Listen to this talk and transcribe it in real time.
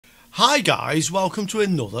Hi guys, welcome to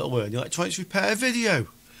another Learning Electronics Repair video.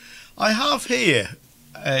 I have here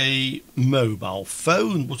a mobile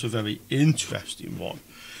phone, but a very interesting one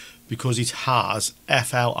because it has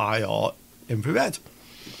FLIR infrared.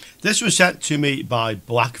 This was sent to me by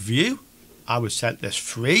Blackview. I was sent this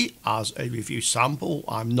free as a review sample.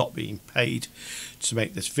 I'm not being paid to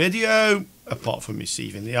make this video apart from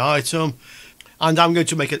receiving the item, and I'm going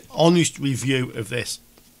to make an honest review of this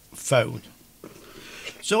phone.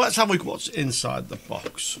 So let's have a look at what's inside the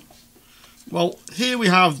box. Well, here we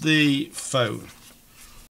have the phone.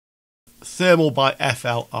 Thermal by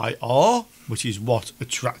FLIR, which is what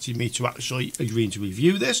attracted me to actually agreeing to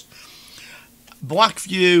review this.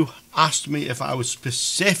 Blackview asked me if I would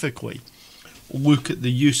specifically look at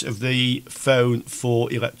the use of the phone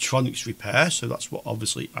for electronics repair, so that's what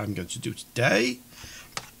obviously I'm going to do today.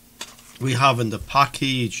 We have in the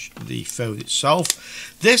package the phone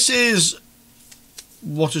itself. This is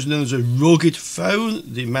what is known as a rugged phone.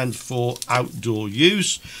 They're meant for outdoor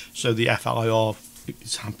use, so the FLIR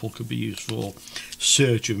example could be used for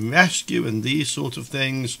search and rescue and these sort of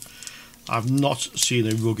things. I've not seen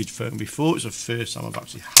a rugged phone before. It's the first time I've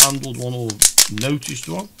actually handled one or noticed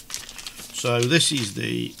one. So this is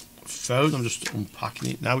the phone. I'm just unpacking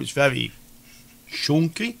it now. It's very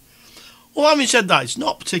chunky. Well, having said that, it's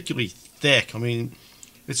not particularly thick. I mean,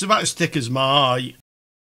 it's about as thick as my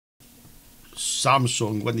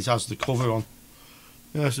Samsung when it has the cover on.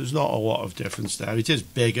 Yes, there's not a lot of difference there. It is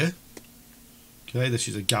bigger. Okay, this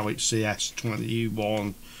is a Galaxy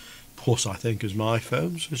S21 Plus, I think, is my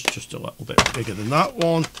phone, so it's just a little bit bigger than that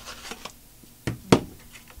one.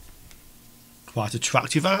 Quite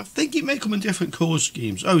attractive. I think it may come in different colour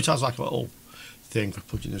schemes. Oh, it has like a little thing for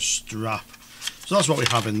putting a strap. So that's what we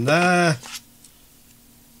have in there.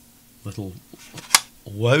 Little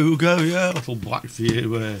logo, yeah, little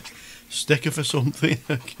Blackview sticker for something,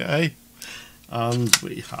 okay. And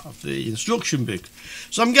we have the instruction book.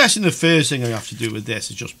 So I'm guessing the first thing I have to do with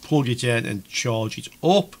this is just plug it in and charge it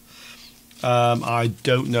up. I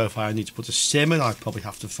don't know if I need to put a SIM in. I probably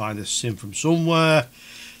have to find a SIM from somewhere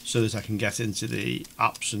so that I can get into the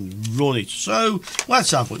apps and run it. So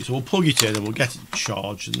let's have a look. So we'll plug it in and we'll get it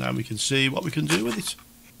charged, and then we can see what we can do with it.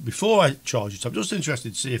 Before I charge it, I'm just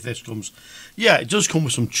interested to see if this comes. Yeah, it does come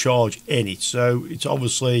with some charge in it, so it's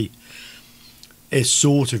obviously is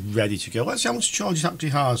sort of ready to go. Let's see how much charge it actually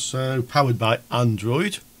has. So powered by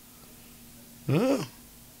Android. Oh,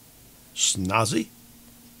 snazzy.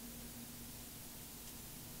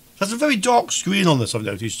 There's a very dark screen on this, I've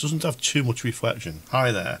noticed. It doesn't have too much reflection.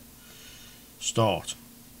 Hi there. Start.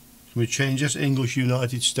 Can we change this? English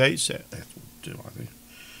United States? It will do, I think.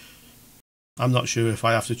 I'm not sure if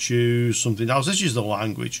I have to choose something else. This is the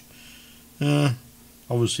language.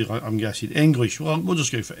 Obviously, I'm guessing English. Well, we'll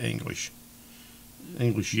just go for English.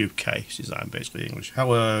 English UK, since I'm basically English.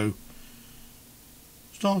 Hello.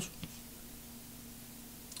 Start.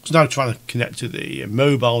 So now trying to connect to the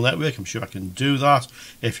mobile network. I'm sure I can do that.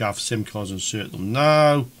 If you have SIM cards, insert them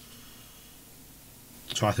now.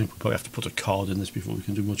 So I think we'll probably have to put a card in this before we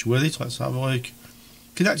can do much with it. Let's have a look.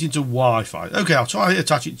 Connecting to Wi-Fi. Okay, I'll try to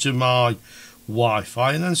attach it to my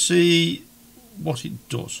Wi-Fi and then see what it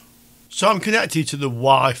does. So I'm connected to the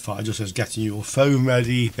Wi-Fi, just as getting your phone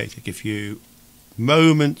ready. It may take a few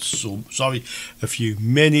moments, or sorry, a few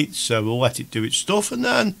minutes. So we'll let it do its stuff, and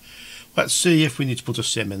then let's see if we need to put a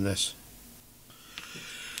SIM in this.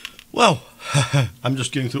 Well, I'm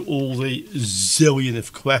just going through all the zillion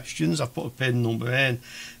of questions. I've put a PIN number in.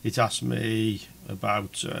 It asked me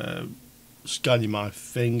about scanning my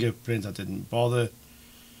fingerprint. I didn't bother.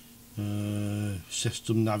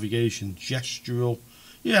 System navigation, gestural.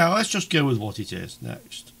 Yeah, let's just go with what it is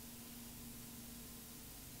next.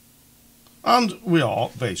 And we are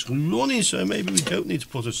basically running, so maybe we don't need to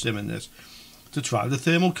put a SIM in this to try the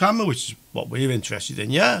thermal camera, which is what we're interested in,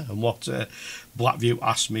 yeah, and what Blackview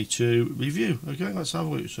asked me to review. Okay, let's have a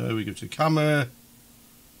look. So we go to camera,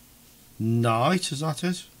 night, is that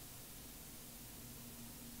it?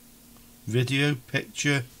 Video,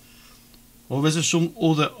 picture, or is there some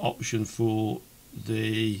other option for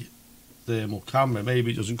the thermal camera?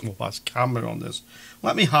 Maybe it doesn't come up as camera on this.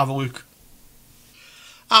 Let me have a look.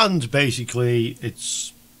 And basically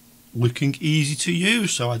it's looking easy to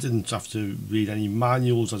use, so I didn't have to read any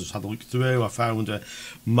manuals. I just had a look through. I found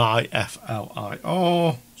my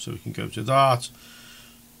FLIR, so we can go to that.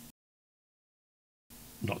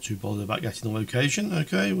 Not too bothered about getting the location.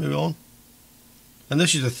 Okay, we're on. And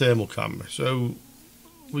this is a thermal camera, so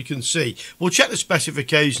we can see. We'll check the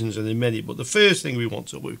specifications in a minute, but the first thing we want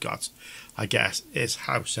to look at, I guess, is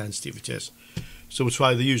how sensitive it is. So we'll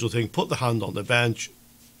try the usual thing, put the hand on the bench,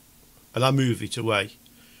 and I move it away.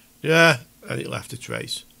 Yeah, and it left a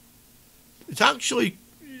trace. It actually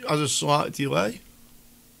has a slight delay.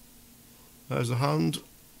 There's the hand.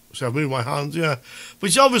 So I've moved my hand, yeah. But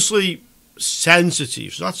it's obviously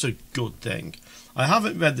sensitive, so that's a good thing. I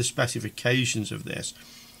haven't read the specifications of this.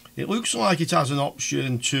 It looks like it has an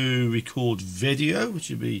option to record video, which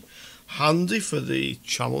would be handy for the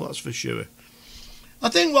channel, that's for sure. I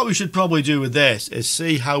think what we should probably do with this is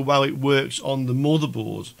see how well it works on the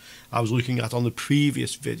motherboard I was looking at on the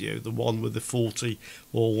previous video, the one with the faulty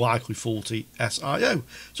or likely faulty SIO.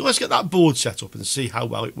 So let's get that board set up and see how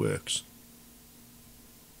well it works.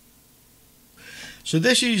 So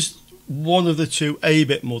this is one of the two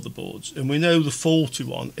 8-bit motherboards, and we know the faulty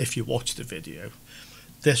one if you watch the video.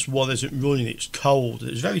 This one isn't running, it's cold.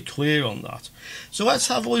 It's very clear on that. So let's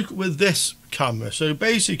have a look with this camera. So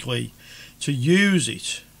basically, to use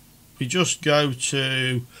it, we just go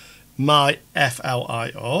to my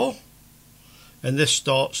FLIR, and this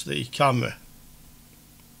starts the camera.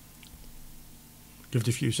 Give it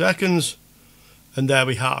a few seconds, and there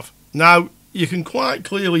we have. Now, you can quite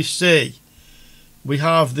clearly see we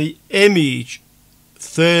have the image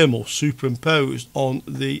thermal superimposed on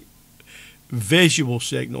the visual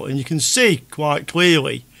signal, and you can see quite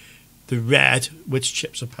clearly the red, which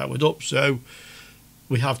chips are powered up. So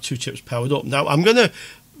we have two chips powered up. Now I'm going to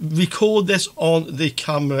record this on the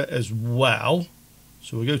camera as well.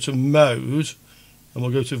 So we'll go to mode and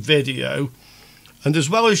we'll go to video, and as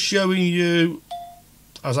well as showing you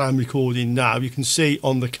as I'm recording now, you can see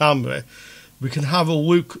on the camera, we can have a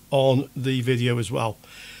look on the video as well.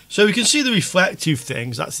 So we can see the reflective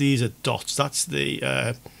things. These are dots, that's the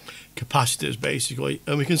capacitors basically,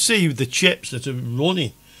 and we can see the chips that are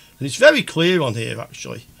running, and it's very clear on here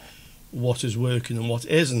actually what is working and what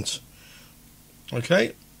isn't.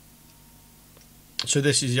 Okay, so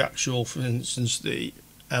this is the actual, for instance, the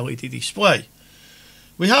LED display.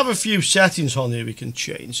 We have a few settings on here we can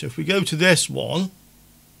change. So if we go to this one,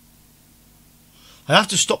 I have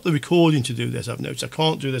to stop the recording to do this. I've noticed I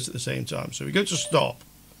can't do this at the same time. So we go to stop,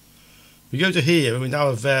 we go to here, and we now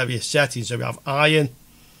have various settings. So we have iron,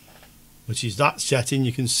 which is that setting.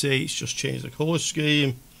 You can see it's just changed the colour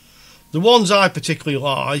scheme. The ones I particularly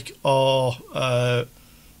like are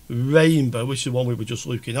rainbow, which is the one we were just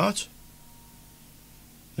looking at.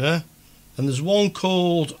 Yeah, and there's one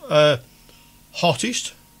called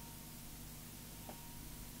hottest.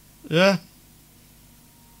 Yeah,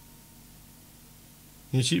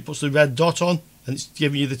 you see it puts the red dot on, and it's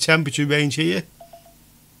giving you the temperature range here.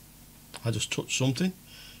 I just touched something.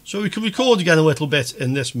 So we can record again a little bit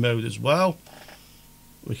in this mode as well.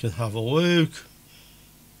 We can have a look.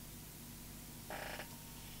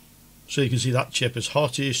 So you can see that chip is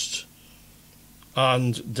hottest.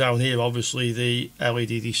 And down here obviously the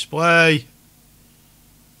LED display.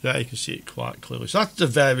 There you can see it quite clearly. So that's a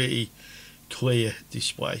very clear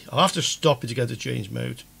display. I'll have to stop it to get to change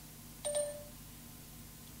mode.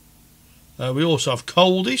 We also have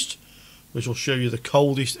coldest, which will show you the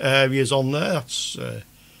coldest areas on there. That's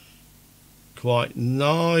quite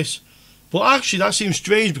nice. But actually that seems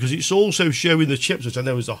strange because it's also showing the chips, which I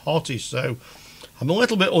know is the hottest. So I'm a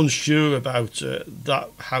little bit unsure about that,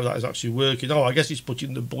 how that is actually working. Oh, I guess it's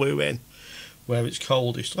putting the blue in where it's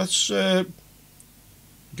coldest. Let's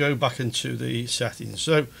go back into the settings.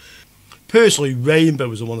 So personally,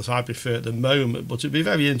 rainbow is the one that I prefer at the moment, but it'd be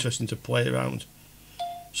very interesting to play around.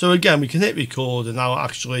 So again, we can hit record, and I'll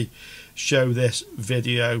actually show this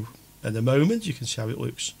video in a moment. You can see how it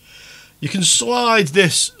looks. You can slide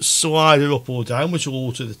this slider up or down, which will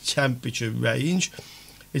alter the temperature range.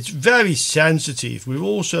 It's very sensitive. We've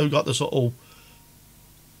also got this little,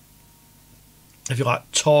 if you like,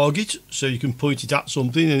 target, so you can point it at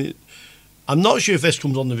something. And I'm not sure if this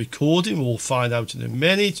comes on the recording. We'll find out in a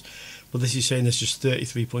minute. But this is saying this is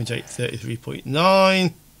 33.8,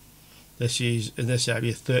 33.9. This is, in this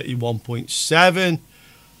area, 31.7.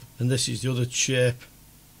 And this is the other chip,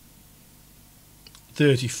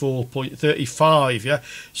 34.35, yeah.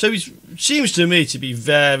 So it seems to me to be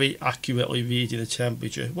very accurately reading the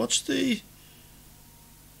temperature. What's the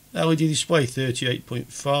LED display?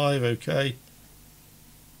 38.5, okay.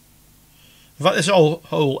 In fact, this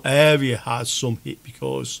whole area has some heat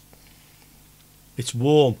because it's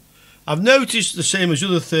warm. I've noticed the same as the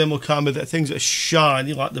other thermal camera that things that are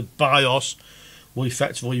shiny, like the BIOS, will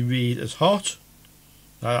effectively read as hot.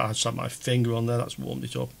 I just had my finger on there, that's warmed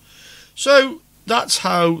it up. So that's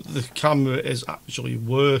how the camera is actually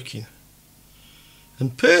working.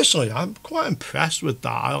 And personally, I'm quite impressed with that.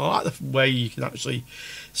 I like the way you can actually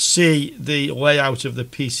see the layout of the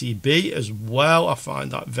PCB as well. I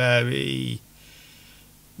find that a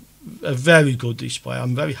very good display.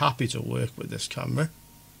 I'm very happy to work with this camera.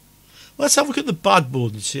 Let's have a look at the bad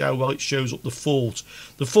board and see how well it shows up the fault.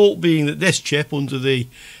 The fault being that this chip under the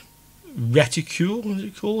reticule, as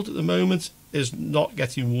it's called at the moment, is not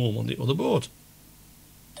getting warm on the other board.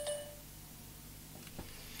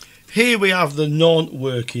 Here we have the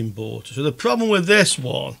non-working board. So the problem with this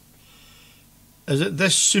one is that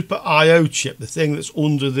this Super I/O chip, the thing that's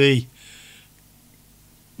under the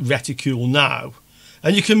reticule now,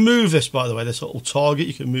 and you can move this, by the way, this little target,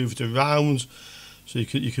 you can move it around, so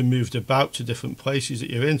you can move it about to different places that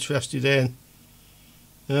you're interested in.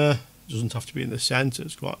 It doesn't have to be in the centre,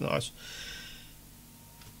 it's quite nice.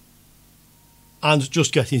 And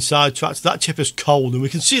just getting sidetracked, that chip is cold, and we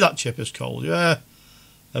can see that chip is cold, yeah.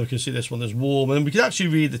 And we can see this one is warm, and we can actually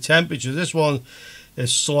read the temperature. This one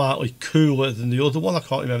is slightly cooler than the other one. I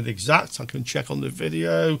can't remember the exact, I can check on the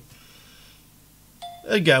video.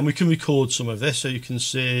 Again, we can record some of this so you can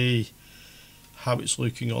see how it's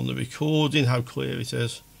looking on the recording, how clear it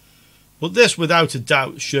is. But this, without a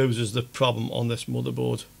doubt, shows us the problem on this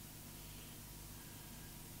motherboard.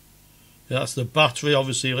 That's the battery,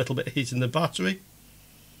 obviously a little bit of heat in the battery.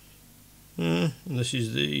 And this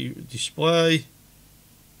is the display.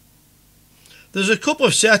 There's a couple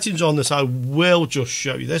of settings on this I will just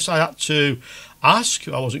show you. This I had to ask,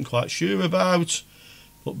 I wasn't quite sure about.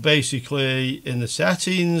 But basically in the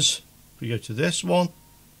settings, we go to this one.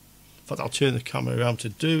 In fact, I'll turn the camera around to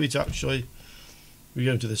do it actually. We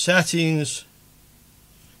go to the settings.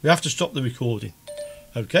 We have to stop the recording.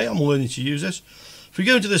 Okay, I'm learning to use this. If we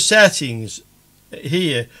go into the settings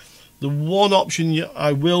here, the one option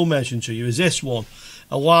I will mention to you is this one,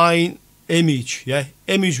 align image,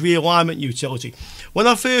 image realignment utility. When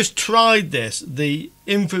I first tried this, the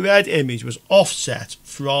infrared image was offset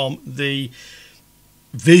from the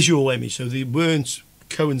visual image, so they weren't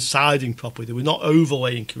coinciding properly, they were not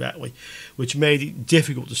overlaying correctly, which made it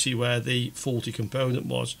difficult to see where the faulty component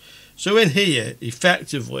was. So in here,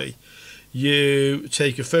 effectively, you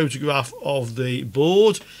take a photograph of the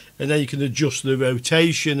board and then you can adjust the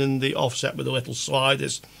rotation and the offset with the little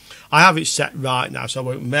sliders. I have it set right now, so I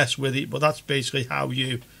won't mess with it, but that's basically how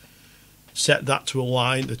you set that to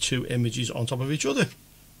align the two images on top of each other.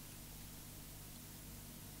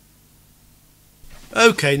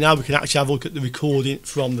 Okay, now we can actually have a look at the recording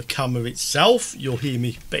from the camera itself. You'll hear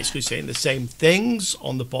me basically saying the same things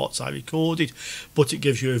on the parts I recorded, but it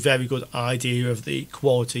gives you a very good idea of the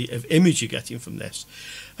quality of image you're getting from this.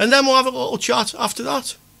 And then we'll have a little chat after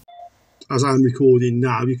that. As I'm recording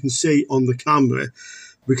now, you can see on the camera,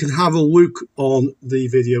 we can have a look on the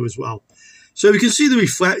video as well. So we can see the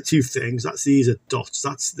reflective things, these are dots,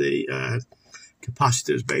 that's the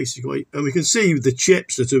capacitors basically, and we can see the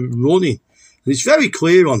chips that are running. And it's very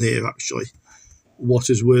clear on here actually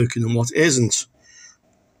what is working and what isn't.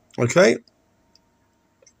 Okay,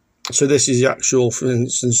 so this is the actual, for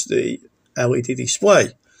instance, the LED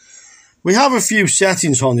display. We have a few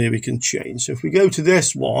settings on here we can change. So if we go to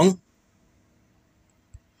this one,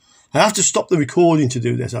 I have to stop the recording to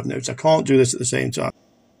do this, I've noticed. I can't do this at the same time.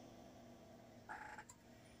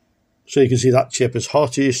 So you can see that chip is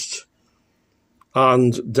hottest.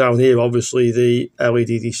 And down here, obviously, the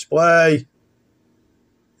LED display.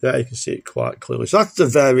 There you can see it quite clearly. So that's a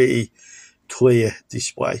very clear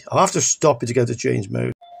display. I'll have to stop it to go to change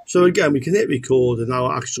mode. So again, we can hit record and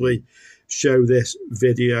I'll actually show this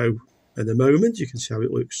video in a moment. You can see how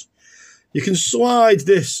it looks. You can slide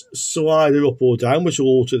this slider up or down, which will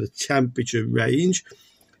alter the temperature range.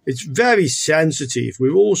 It's very sensitive.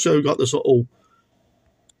 We've also got this little,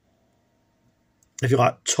 if you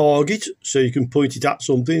like, target, so you can point it at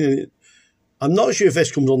something. And I'm not sure if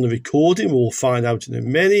this comes on the recording, we'll find out in a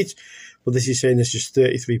minute, but this is saying this is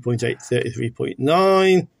 33.8,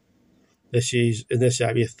 33.9. This is, in this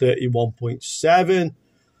area, 31.7.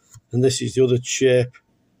 And this is the other chip,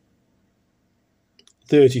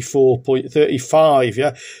 34.35,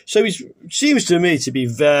 yeah. So it seems to me to be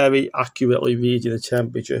very accurately reading the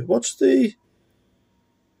temperature. What's the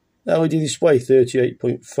LED display?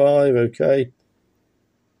 38.5, okay.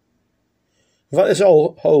 In fact, this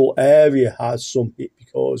whole area has some heat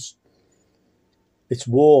because it's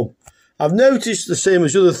warm. I've noticed the same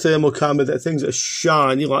as the other thermal camera that things that are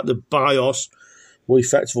shiny, like the BIOS, will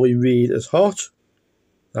effectively read as hot.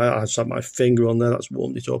 I just had my finger on there, that's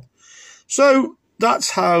warmed it up. So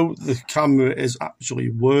that's how the camera is actually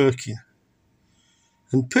working.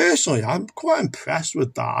 And personally, I'm quite impressed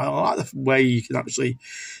with that. I like the way you can actually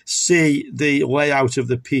see the layout of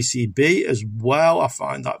the PCB as well. I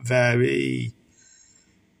find that a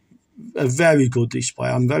very good display.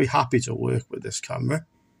 I'm very happy to work with this camera.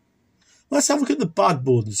 Let's have a look at the bad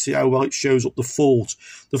board and see how well it shows up the fault.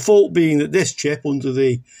 The fault being that this chip under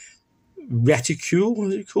the reticule,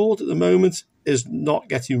 as it's called at the moment, is not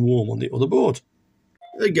getting warm on the other board.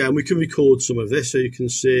 Again, we can record some of this so you can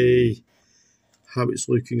see how it's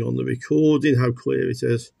looking on the recording, how clear it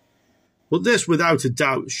is. But this, without a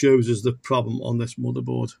doubt, shows us the problem on this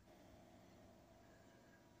motherboard.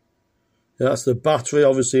 That's the battery,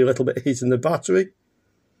 obviously a little bit heat in the battery.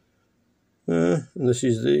 And this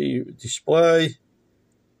is the display.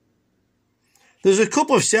 There's a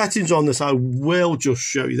couple of settings on this I will just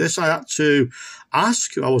show you. This I had to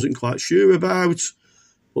ask, I wasn't quite sure about.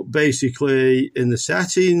 But basically, in the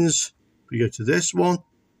settings, we go to this one.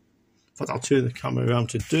 In fact, I'll turn the camera around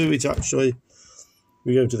to do it actually.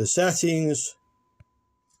 We go to the settings.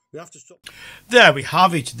 We have to stop. There we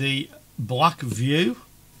have it, the Blackview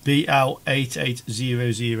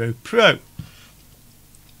BL8800 Pro.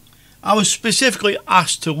 I was specifically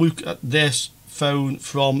asked to look at this phone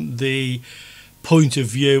from the point of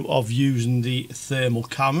view of using the thermal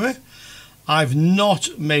camera. I've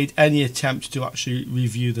not made any attempt to actually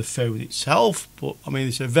review the phone itself, but I mean,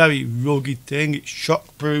 it's a very rugged thing. It's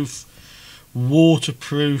shockproof,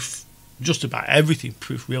 waterproof, just about everything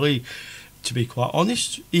proof really, to be quite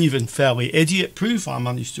honest. Even fairly idiot proof. I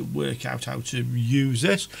managed to work out how to use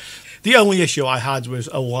this. The only issue I had was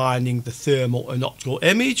aligning the thermal and optical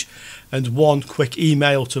image, and one quick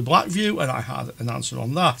email to Blackview and I had an answer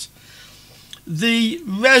on that. The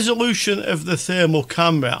resolution of the thermal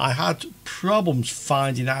camera, I had problems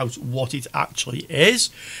finding out what it actually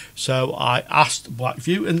is, so I asked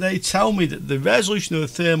Blackview and they tell me that the resolution of the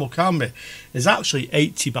thermal camera is actually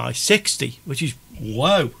 80 by 60, which is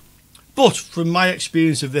low. But from my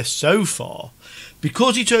experience of this so far,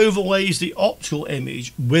 because it overlays the optical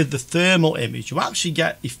image with the thermal image, you actually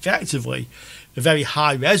get effectively a very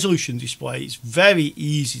high resolution display. It's very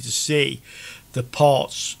easy to see the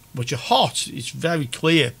parts which are hot. It's very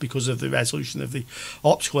clear because of the resolution of the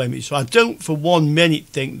optical image. So I don't for 1 minute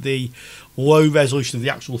think the low resolution of the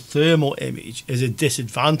actual thermal image is a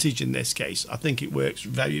disadvantage in this case. I think it works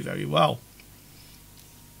very, very well.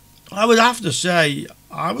 I would have to say,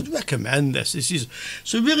 I would recommend this.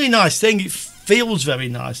 It's a really nice thing. It feels very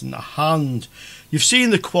nice in the hand. You've seen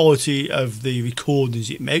the quality of the recordings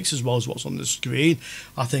it makes as well as what's on the screen.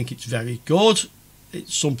 I think it's very good.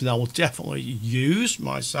 It's something I will definitely use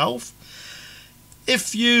myself.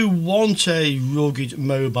 If you want a rugged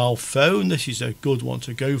mobile phone, this is a good one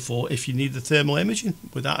to go for if you need the thermal imaging,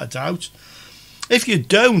 without a doubt. If you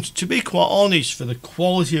don't, to be quite honest, for the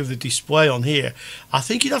quality of the display on here, I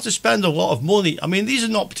think you'd have to spend a lot of money. I mean, these are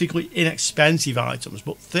not particularly inexpensive items,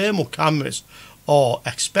 but thermal cameras are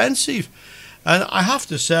expensive. And I have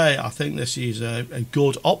to say, I think this is a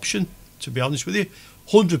good option, to be honest with you.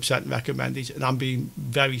 100% recommend it, and I'm being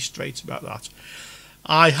very straight about that.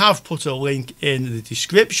 I have put a link in the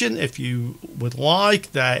description if you would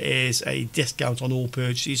like. There is a discount on all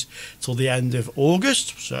purchases till the end of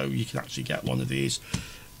August, so you can actually get one of these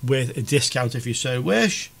with a discount if you so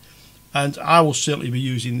wish. And I will certainly be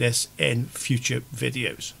using this in future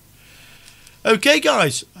videos. Okay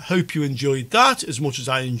guys, hope you enjoyed that as much as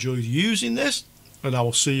I enjoyed using this, and I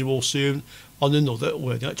will see you all soon on another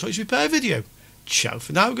Learning Electronics Repair video. Ciao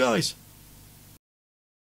for now guys.